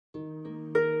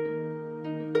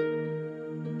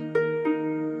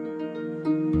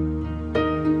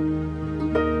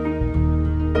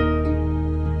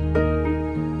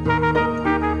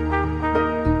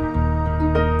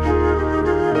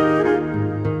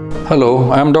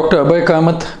Hello, I am Dr. Abhay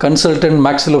Kamath, consultant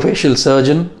maxillofacial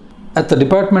surgeon at the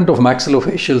Department of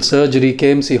Maxillofacial Surgery,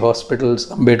 KMC Hospital's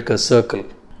Ambedkar Circle.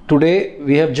 Today,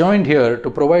 we have joined here to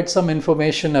provide some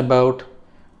information about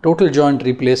total joint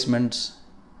replacements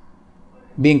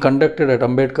being conducted at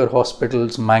Ambedkar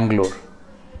Hospital's Mangaluru.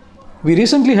 We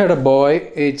recently had a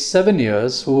boy aged 7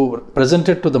 years who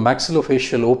presented to the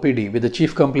maxillofacial OPD with the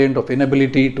chief complaint of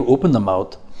inability to open the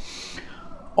mouth.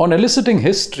 On eliciting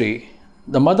history,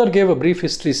 the mother gave a brief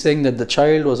history saying that the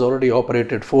child was already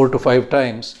operated 4 to 5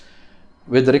 times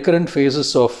with recurrent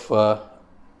phases of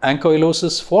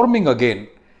ankylosis forming again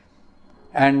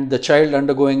and the child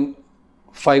undergoing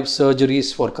 5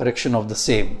 surgeries for correction of the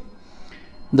same.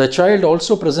 The child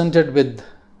also presented with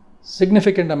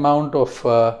significant amount of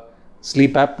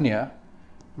sleep apnea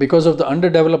because of the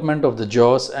underdevelopment of the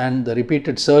jaws and the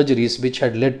repeated surgeries which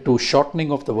had led to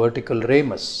shortening of the vertical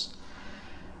ramus.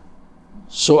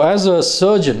 So as a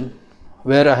surgeon,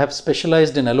 where I have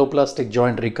specialized in alloplastic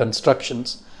joint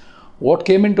reconstructions, what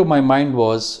came into my mind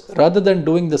was, rather than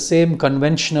doing the same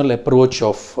conventional approach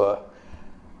of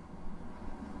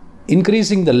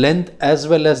increasing the length as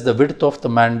well as the width of the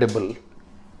mandible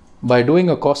by doing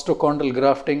a costochondral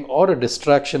grafting or a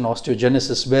distraction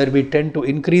osteogenesis, where we tend to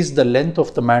increase the length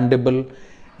of the mandible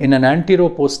in an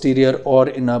antero-posterior or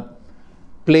in a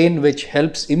plane which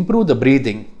helps improve the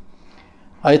breathing,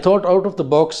 I thought out of the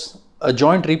box a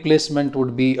joint replacement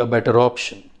would be a better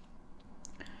option.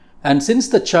 And since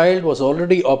the child was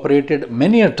already operated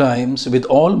many a times with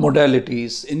all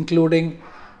modalities including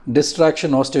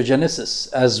distraction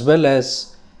osteogenesis as well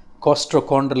as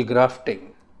costochondral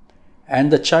grafting,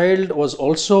 and the child was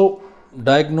also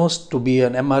diagnosed to be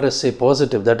an MRSA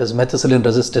positive, that is methicillin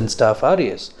resistant staph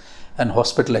aureus, and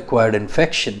hospital acquired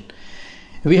infection,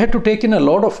 we had to take in a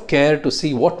lot of care to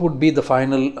see what would be the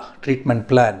final treatment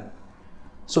plan.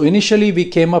 So initially we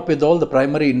came up with all the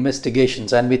primary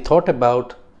investigations and we thought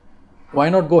about why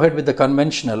not go ahead with the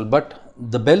conventional, but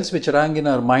the bells which rang in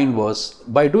our mind was,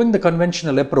 by doing the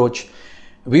conventional approach,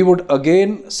 we would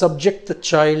again subject the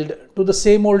child to the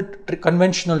same old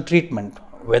conventional treatment,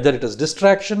 whether it is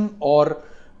distraction or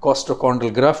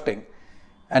costochondral grafting.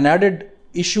 An added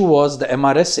issue was the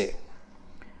MRSA.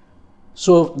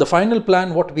 So the final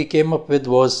plan what we came up with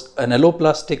was an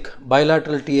alloplastic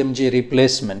bilateral TMJ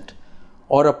replacement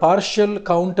or a partial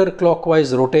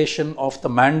counterclockwise rotation of the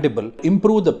mandible,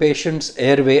 improve the patient's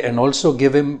airway and also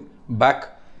give him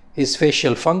back his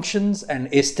facial functions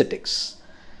and aesthetics.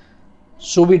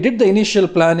 So we did the initial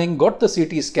planning, got the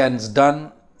CT scans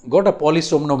done, got a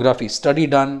polysomnography study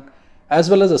done, as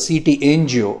well as a CT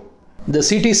angio. The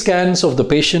CT scans of the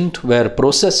patient were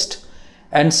processed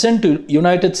and sent to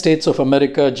United States of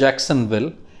America,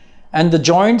 Jacksonville, and the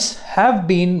joints have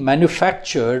been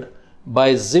manufactured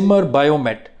by Zimmer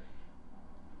Biomet.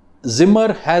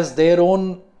 Zimmer has their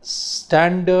own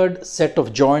standard set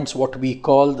of joints, what we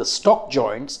call the stock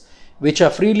joints, which are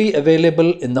freely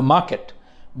available in the market.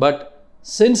 But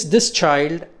since this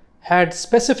child had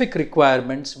specific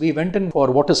requirements, we went in for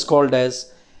what is called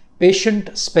as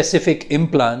patient-specific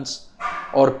implants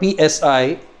or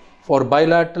PSI for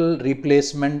bilateral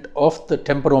replacement of the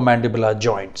temporomandibular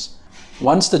joints.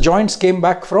 Once the joints came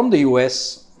back from the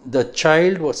US, the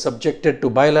child was subjected to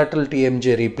bilateral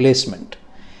TMJ replacement.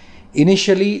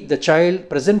 Initially, the child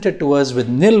presented to us with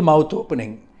nil mouth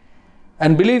opening.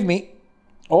 And believe me,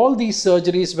 all these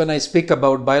surgeries, when I speak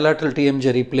about bilateral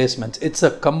TMJ replacements, it's a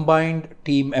combined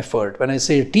team effort. When I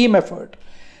say team effort,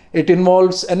 it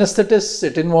involves anesthetists,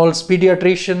 it involves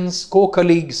pediatricians,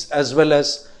 co-colleagues, as well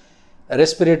as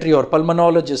respiratory or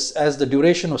pulmonologists, as the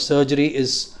duration of surgery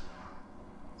is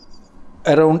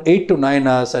around 8 to 9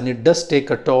 hours and it does take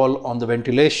a toll on the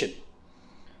ventilation.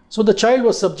 So the child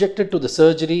was subjected to the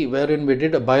surgery wherein we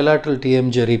did a bilateral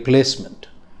TMJ replacement.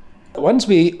 Once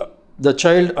the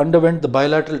child underwent the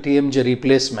bilateral TMJ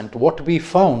replacement, what we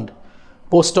found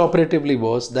post-operatively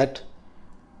was that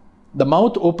the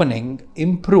mouth opening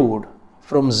improved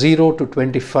from 0 to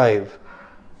 25.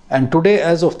 And today,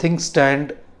 as of things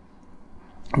stand,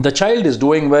 the child is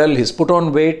doing well, he's put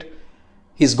on weight,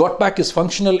 he's got back his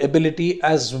functional ability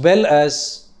as well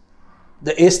as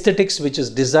the aesthetics which is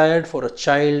desired for a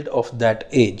child of that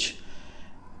age.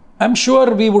 I'm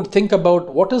sure we would think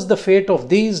about what is the fate of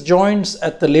these joints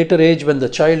at the later age when the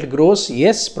child grows.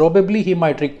 Yes, probably he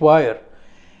might require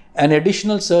an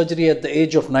additional surgery at the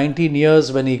age of 19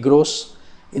 years when he grows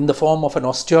in the form of an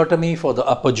osteotomy for the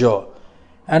upper jaw.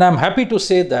 And I'm happy to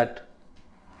say that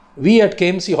we at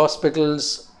KMC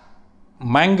Hospital's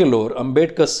Mangaluru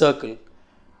Ambedkar Circle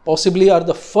possibly are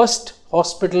the first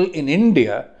hospital in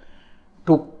India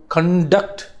to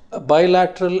conduct a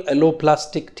bilateral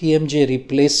alloplastic TMJ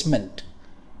replacement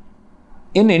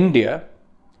in India,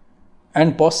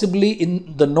 and possibly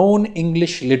in the known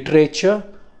English literature,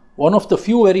 one of the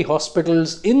few very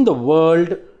hospitals in the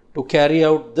world to carry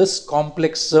out this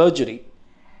complex surgery,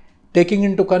 taking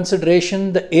into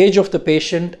consideration the age of the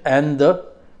patient and the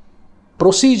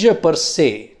procedure per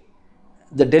se,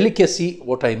 the delicacy,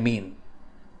 what I mean.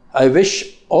 I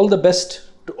wish all the best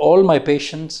to all my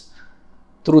patients.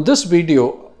 Through this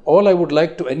video, all I would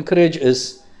like to encourage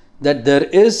is that there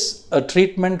is a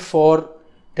treatment for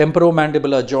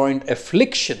temporomandibular joint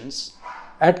afflictions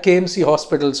at KMC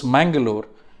Hospitals Mangaluru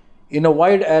in a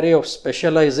wide array of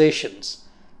specializations,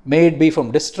 may it be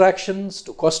from distractions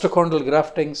to costochondral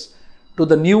graftings to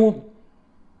the new,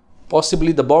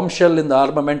 possibly the bombshell in the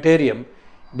armamentarium,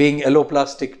 being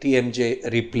alloplastic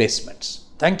TMJ replacements.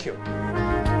 Thank you.